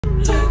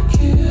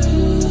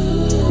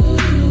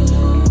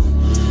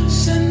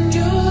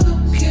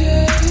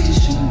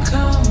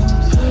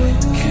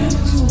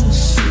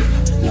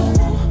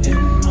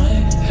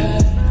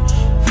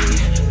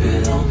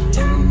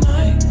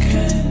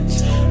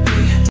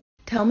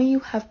tell me you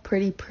have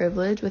pretty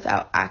privilege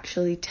without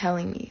actually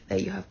telling me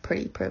that you have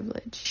pretty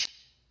privilege.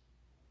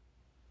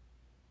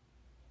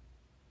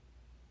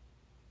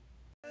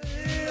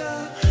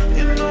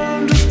 You know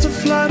I'm just a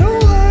flight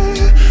away.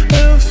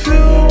 If you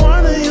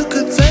wanna, you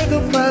could take a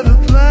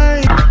private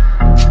plane.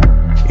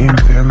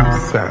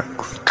 Intense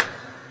sex.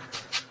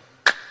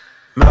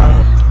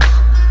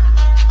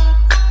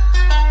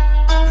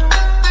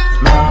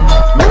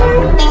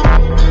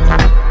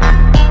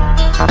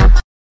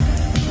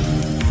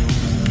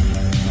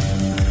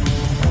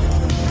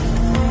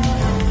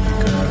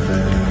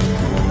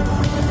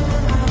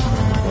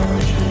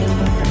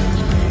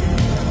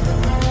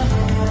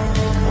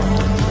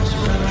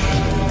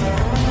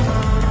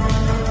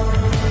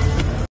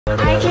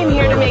 I came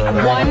here to make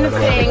one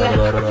thing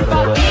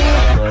fucking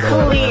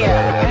clear.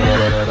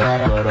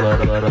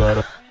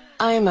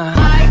 I'm a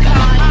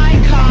icon.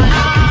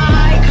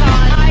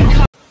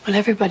 Well,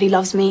 everybody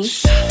loves me.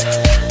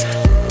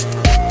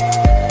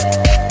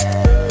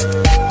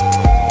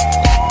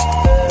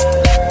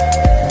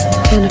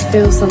 I'm gonna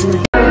feel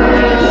something.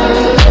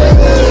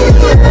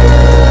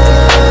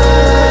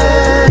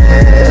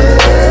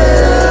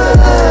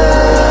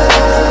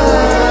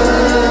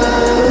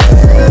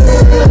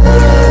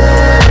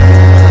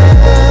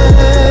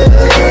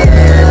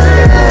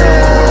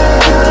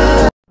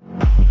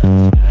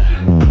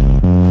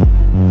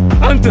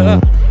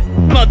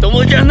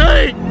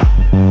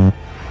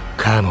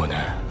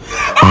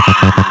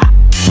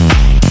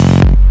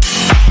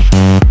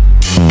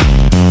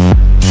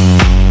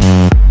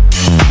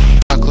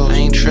 I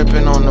ain't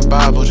tripping on the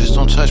Bible, just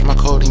don't touch my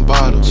codeine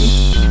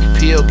bottles.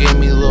 P.O. gave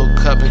me a little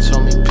cup and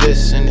told me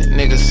piss in it.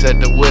 Nigga said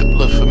the whip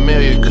look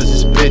familiar cause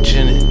it's bitch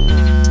in it.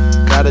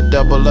 Gotta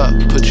double up,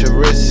 put your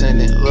wrists in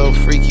it, little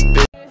freaky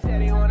bitch.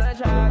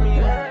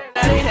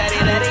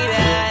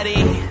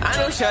 I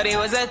know shorty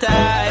was a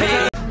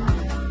daddy.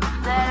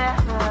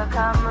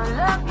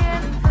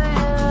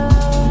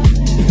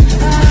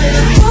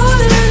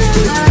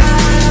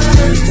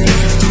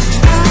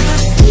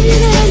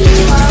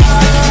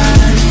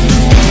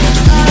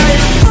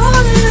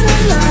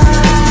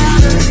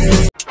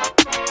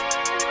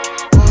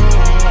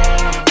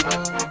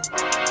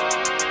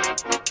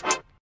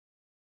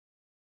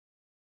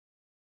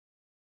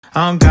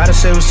 I don't gotta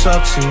say what's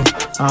up to you,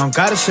 I don't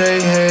gotta say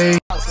hey.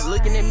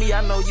 Looking at me,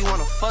 I know you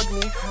wanna fuck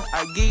me.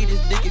 I give you this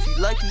dick if you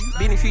lucky.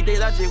 Been a few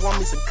days, I just want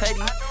me some cutty.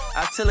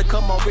 I tell her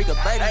come on, bring a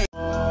baby.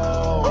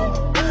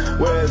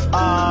 Where's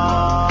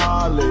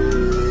Ollie?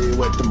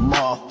 With the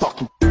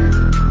motherfucking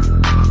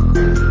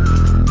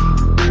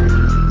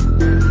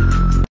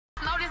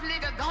Know this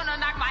nigga gonna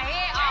knock my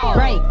head off.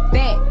 Break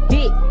that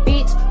dick,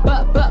 bitch,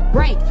 but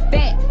break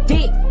that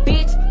dick,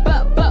 bitch,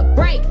 but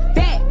break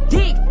that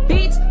dick,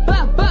 bitch,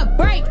 but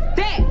break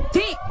that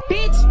dick,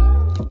 bitch.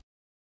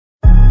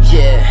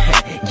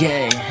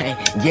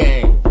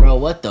 Yeah, bro,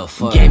 what the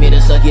fuck? Gave me the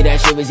sucky,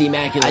 that shit was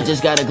immaculate. I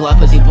just got a Glock,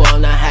 pussy boy,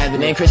 I'm not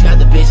having it. Man, Chris got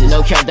the bitches,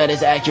 no cap, that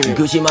is accurate.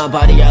 Gucci my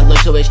body, I look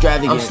so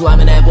extravagant. I'm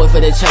slamming that boy for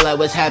the chill, like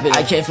what's happening.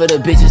 I came for the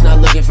bitches, not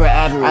looking for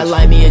average. I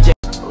like me a J.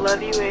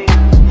 Love you, babe.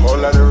 whole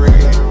lot of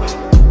red,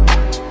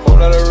 whole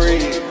lot of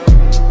red.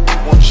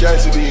 One shot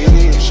to the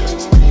head,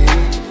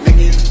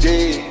 nigga you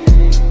dead.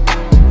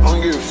 I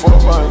don't give a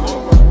fuck about you,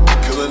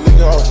 kill a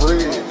nigga off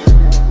red.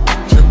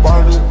 Just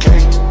bought a new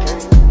cake.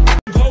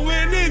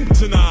 Going in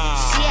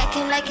tonight. She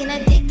acting like an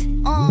addict,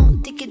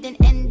 thicker than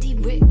Andy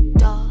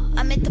Richter.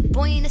 I met the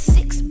boy in a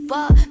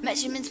 6-bar,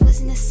 measurements was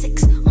in a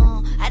 6.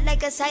 I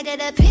like a side of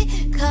the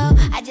pickup.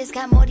 I just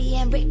got Morty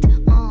and Rick.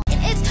 And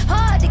it's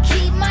hard to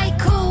keep